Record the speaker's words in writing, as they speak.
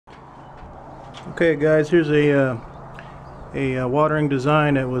Okay guys, here's a watering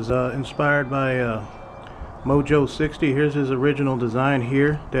design that was inspired by Mojo 60. Here's his original design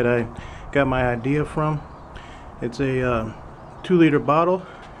here that I got my idea from. It's a 2-liter bottle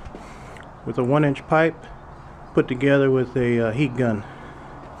with a 1-inch pipe put together with a heat gun.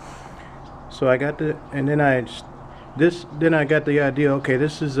 So I got the, and then I got the idea. Okay,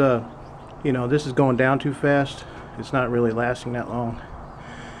 this is this is going down too fast. It's not really lasting that long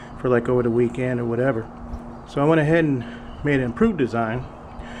for like over the weekend or whatever. So I went ahead and made an improved design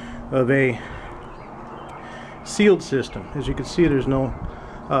of a sealed system. As you can see, there's no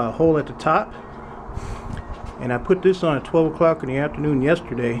hole at the top, and I put this on at 12 o'clock in the afternoon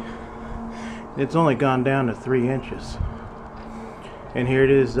yesterday. It's only gone down to 3 inches, and here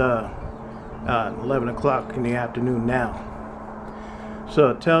it is 11 o'clock in the afternoon now. So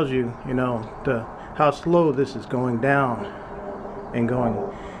it tells you, how slow this is going down and going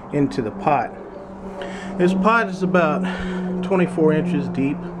into the pot. This pot is about 24 inches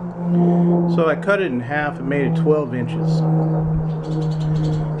deep, so I cut it in half and made it 12 inches.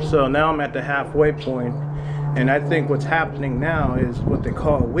 So now I'm at the halfway point, and I think what's happening now is what they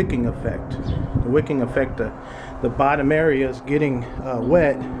call a wicking effect. The wicking effect, the bottom area is getting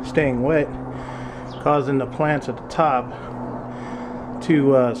wet, staying wet, causing the plants at the top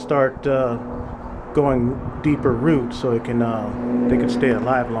to start going deeper roots, so it can they can stay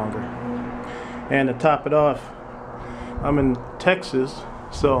alive longer. And to top it off, I'm in Texas,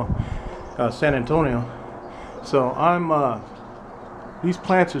 so San Antonio. So I'm these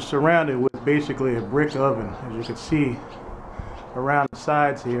plants are surrounded with basically a brick oven, as you can see around the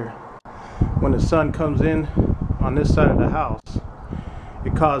sides here. When the sun comes in on this side of the house,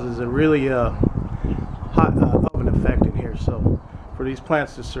 it causes a really hot oven effect in here. So for these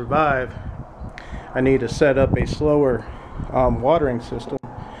plants to survive, I need to set up a slower watering system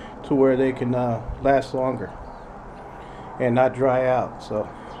to where they can last longer and not dry out. So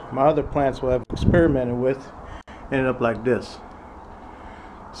my other plants what I've experimented with ended up like this.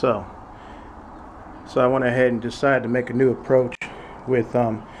 So I went ahead and decided to make a new approach with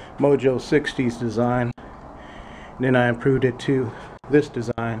Mojo 60's design, and then I improved it to this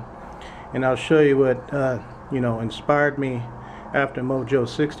design, and I'll show you what inspired me after Mojo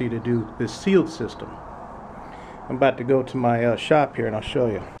 60 to do this sealed system. I'm about to go to my shop here and I'll show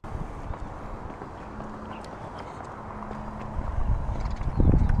you.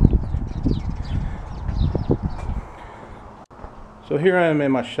 So here I am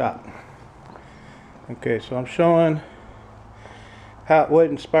in my shop. Okay, so I'm showing what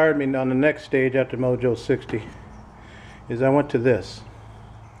inspired me on the next stage after Mojo 60 is I went to this.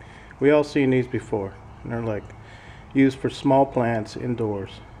 We all seen these before, and they're like used for small plants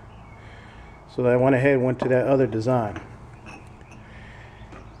indoors. So I went ahead and went to that other design.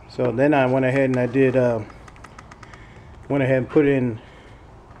 So then I went ahead and I did went ahead and put in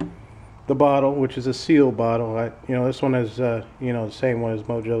the bottle, which is a seal bottle. This one is the same one as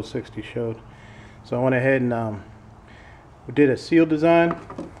Mojo 60 showed. So I went ahead and we did a seal design,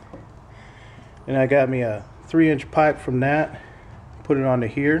 and I got me a 3-inch pipe from that, put it onto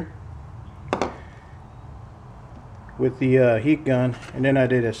here with the heat gun, and then I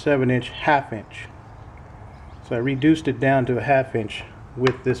did a 7-inch half-inch. So I reduced it down to a half-inch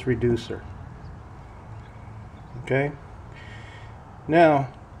with this reducer. Okay, now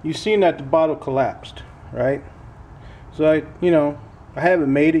you've seen that the bottle collapsed, right? So I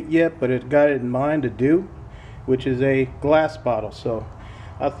haven't made it yet, but it got it in mind to do, which is a glass bottle. So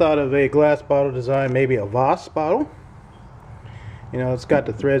I thought of a glass bottle design, maybe a Voss bottle. It's got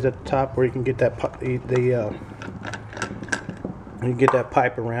the threads at the top where you can get that you get that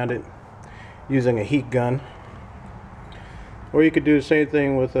pipe around it using a heat gun, or you could do the same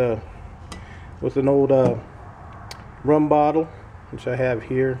thing with an old rum bottle, which I have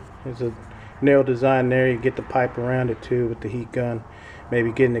here. There's a nail design there. You get the pipe around it too with the heat gun.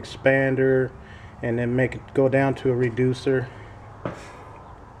 Maybe get an expander and then make it go down to a reducer,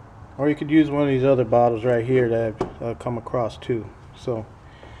 or you could use one of these other bottles right here that I've come across too. So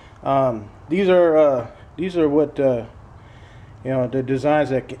these are what the designs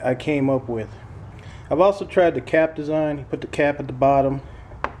that I came up with. I've also tried the cap design. You put the cap at the bottom,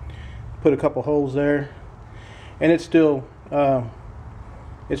 put a couple holes there, and it still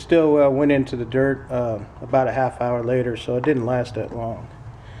went into the dirt about a half hour later, so it didn't last that long.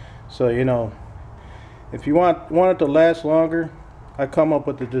 So if you want it to last longer, I come up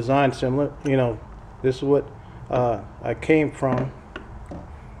with a design similar. This is what I came from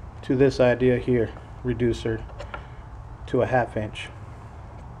to this idea here, reducer to a half-inch,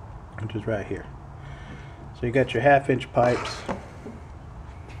 which is right here. So you got your half-inch pipes,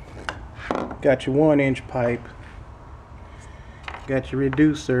 Got your 1-inch pipe. Got your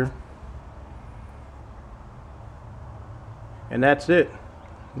reducer. And that's it.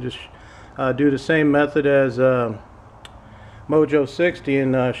 Just do the same method as Mojo 60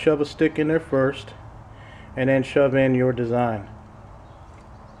 and shove a stick in there first and then shove in your design.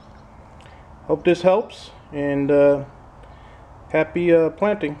 Hope this helps, and happy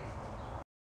planting.